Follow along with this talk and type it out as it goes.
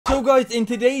So guys, in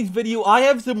today's video, I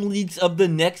have some leaks of the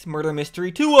next Murder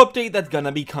Mystery 2 update that's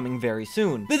gonna be coming very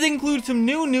soon. This includes some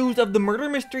new news of the Murder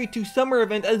Mystery 2 summer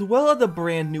event, as well as a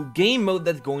brand new game mode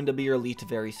that's going to be released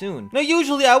very soon. Now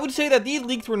usually I would say that these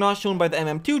leaks were not shown by the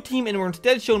MM2 team and were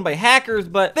instead shown by hackers,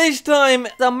 but this time,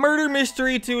 the Murder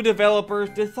Mystery 2 developers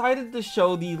decided to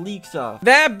show the leaks off.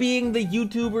 That being the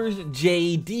YouTubers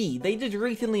JD. They just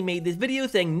recently made this video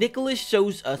saying Nicholas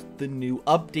shows us the new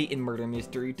update in Murder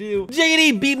Mystery 2.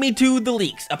 JD beat me to the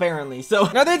leaks, apparently. So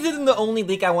now this isn't the only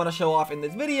leak I want to show off in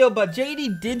this video, but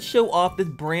JD did show off this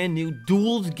brand new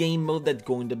duels game mode that's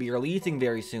going to be releasing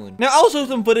very soon. Now also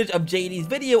some footage of JD's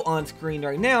video on screen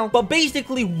right now, but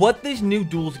basically what this new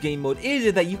duels game mode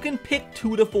is that you can pick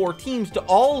 2 to 4 teams to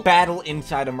all battle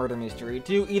inside of Murder Mystery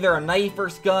 2, either a knife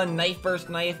versus gun, knife versus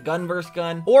knife, gun versus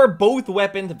gun, or both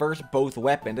weapons versus both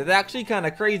weapons. It's actually kind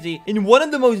of crazy in one of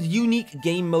the most unique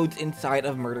game modes inside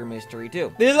of Murder Mystery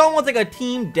 2. This is almost like a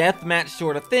team deathmatch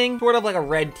sort of thing, sort of like a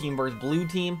red team versus blue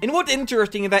team. And what's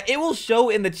interesting is that it will show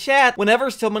in the chat whenever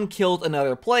someone kills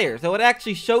another player. So it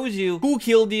actually shows you who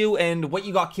killed you and what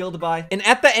you got killed by. And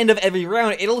at the end of every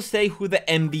round, it'll say who the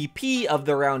MVP of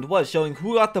the round was, showing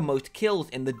who got the most kills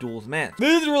in the duels match.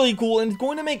 This is really cool, and it's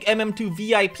going to make MM2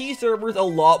 VIP servers a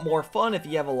lot more fun if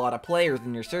you have a lot of players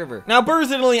in your server. Now,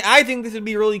 personally, I think this would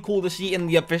be really cool to see in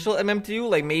the official MM2,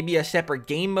 like maybe a separate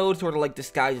game mode, sort of like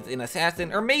disguised as an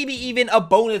assassin, or maybe even a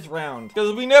bonus round,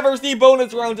 because we never see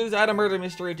bonus rounds inside of Murder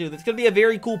Mystery 2. This could be a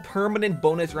very cool permanent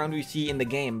bonus round we see in the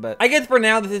game, but I guess for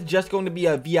now, this is just going to be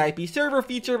a VIP server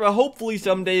feature, but hopefully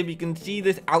someday we can see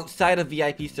this outside of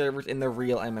VIP servers in the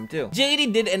real MM2.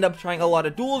 JD did end up trying a lot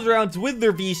of duels rounds with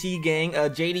their VC gang.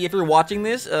 JD, if you're watching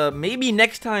this, maybe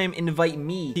next time invite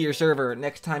me to your server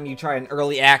next time you try an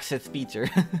early access feature.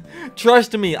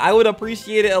 Trust me, I would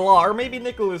appreciate it a lot. Or maybe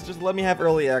Nicholas, just let me have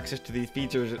early access to these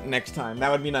features next time.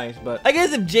 That would be nice. But I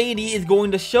guess if JD is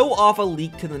going to show off a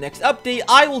leak to the next update,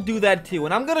 I will do that too.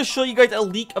 And I'm going to show you guys a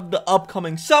leak of the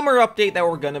upcoming summer update that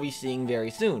we're going to be seeing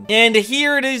very soon. And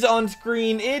here it is on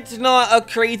screen. It's not a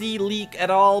crazy leak at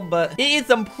all, but it is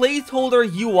some placeholder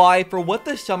UI for what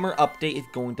the summer update is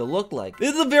going to look like.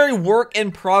 This is a very work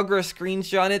in progress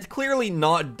screenshot, and it's clearly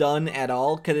not done at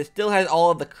all because it still has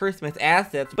all of the Christmas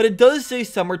assets, but it does say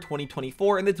summer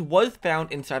 2024, and this was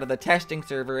found inside of the testing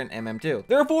server in MM2.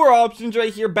 There are 4 options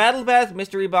right here: Battle Pass,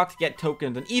 Mystery Box, Get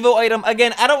Tokens, and Evo Item.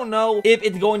 Again, I don't know if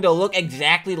it's going to look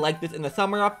exactly like this in the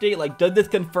summer update. Like, does this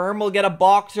confirm we'll get a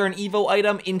box or an Evo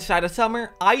Item inside of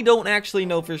summer? I don't actually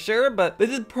know for sure, but this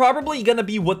is probably going to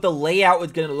be what the layout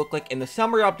is going to look like in the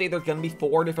summer update. There's going to be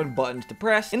 4 different buttons to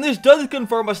press, and this does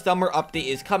confirm a summer update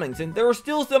is coming, since there are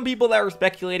still some people that are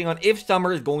speculating on if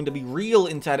summer is going to be real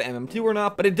inside of MM2 or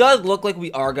not, but it does look like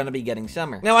we are going to be getting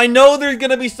summer. Now, I know there's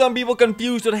going to be some people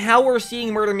confused on how we're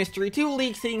seeing Murder Mystery 2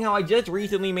 leaks, seeing how I just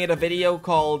recently made a video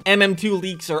called MM2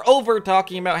 Leaks Are Over,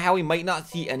 talking about how we might not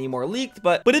see any more leaks,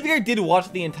 but if you guys did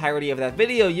watch the entirety of that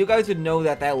video, you guys would know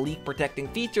that that leak protecting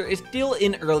feature is still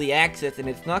in early access and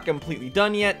it's not completely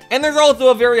done yet, and there's also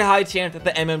a very high chance that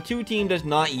the MM2 team does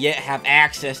not yet have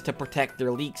access to protect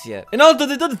their leaks yet. And also,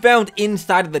 this is found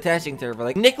inside of the testing server.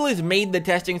 Like, Nicholas made the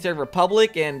testing server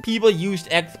public, and people used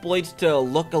exploits to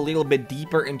look a little bit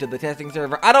deeper into the testing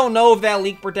server. I don't know if that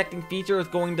leak protecting feature is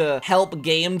going to help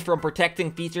games from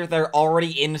protecting features that are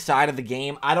already inside of the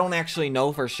game. I don't actually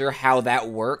know for sure how that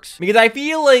works, because I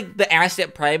feel like the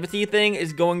asset privacy thing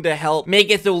is going to help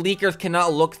make it so leakers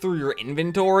cannot look through your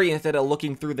inventory instead of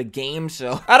looking through the game.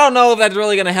 So I don't know if that's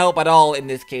really going to help at all in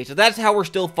this case. So that's how we're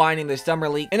still finding the summer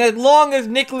leak. And as long as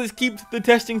Nicholas keeps the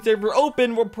testing server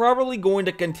open, we're probably going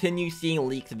to continue seeing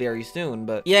leaks very soon.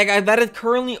 But yeah, guys, that is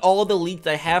currently all the leaks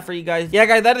I have for you guys. I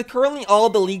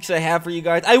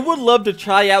would love to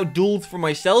try out duels for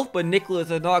myself, but Nicholas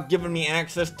has not given me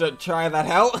access to try that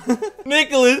out.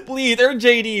 Nicholas, please, or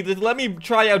JD, just let me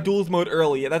try out duels mode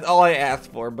early. That's all I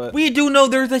asked for. But we do know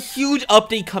there's a huge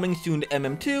update coming soon to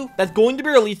MM2 that's going to be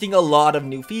releasing a lot of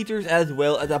new features as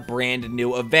well as a brand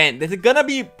new event. This is gonna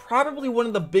be probably one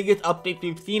of the biggest updates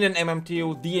we've seen in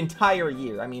MM2 the entire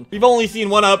year. I mean, we've only seen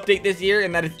one update this year,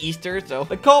 and that is Easter, so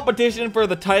the competition for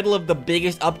the title of the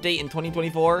biggest update in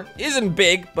 2024 isn't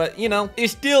big, but you know, it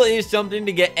still is something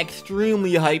to get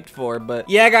extremely hyped for. But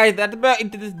yeah, guys, that's about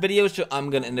it to this video, so I'm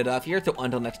gonna end it off here. So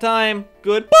until next time,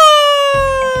 goodbye.